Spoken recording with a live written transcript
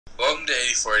Welcome to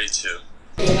 8482.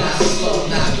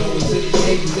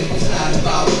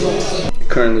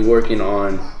 Currently working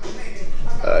on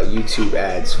YouTube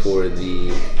ads for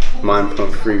the Mind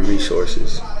Pump free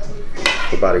resources.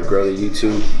 We're about to grow the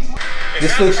YouTube.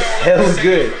 This looks hella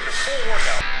good.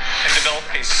 And develop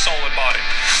a solid body.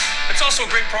 It's also a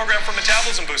great program for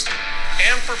metabolism boosting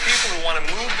and for people who want to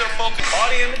move their focus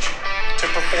body image to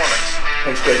performance.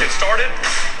 Looks good. To get started,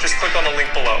 just click on the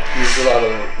link below. Use a lot of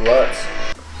LUTs.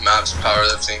 MAPS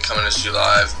Powerlifting coming at you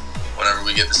live whenever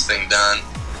we get this thing done.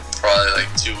 Probably like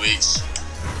 2 weeks.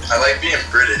 I like being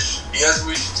British. You guys,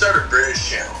 we should start a British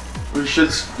channel. We should,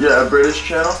 yeah, a British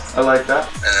channel. I like that.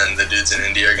 And then the dudes in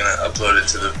India are gonna upload it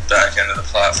to the back end of the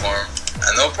platform.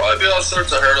 And there'll probably be all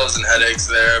sorts of hurdles and headaches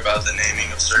there about the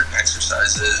naming of certain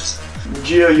exercises.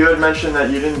 Gio, you had mentioned that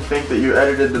you didn't think that you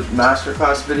edited the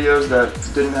masterclass videos that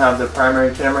didn't have the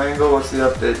primary camera angle. What's the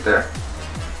update there?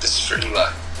 This is for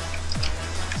Eli.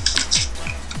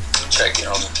 Check it,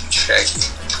 homie. Check it.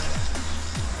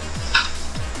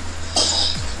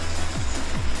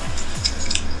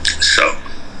 So,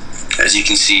 as you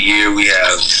can see here, we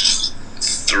have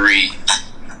 3.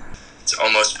 It's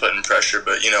almost putting pressure,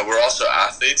 but you know, we're also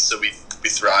athletes, so we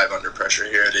thrive under pressure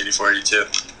here at 8482.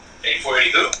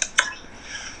 8482?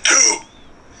 2!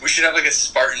 We should have like a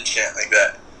Spartan chant like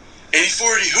that.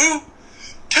 8480 who?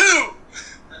 2!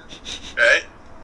 Right?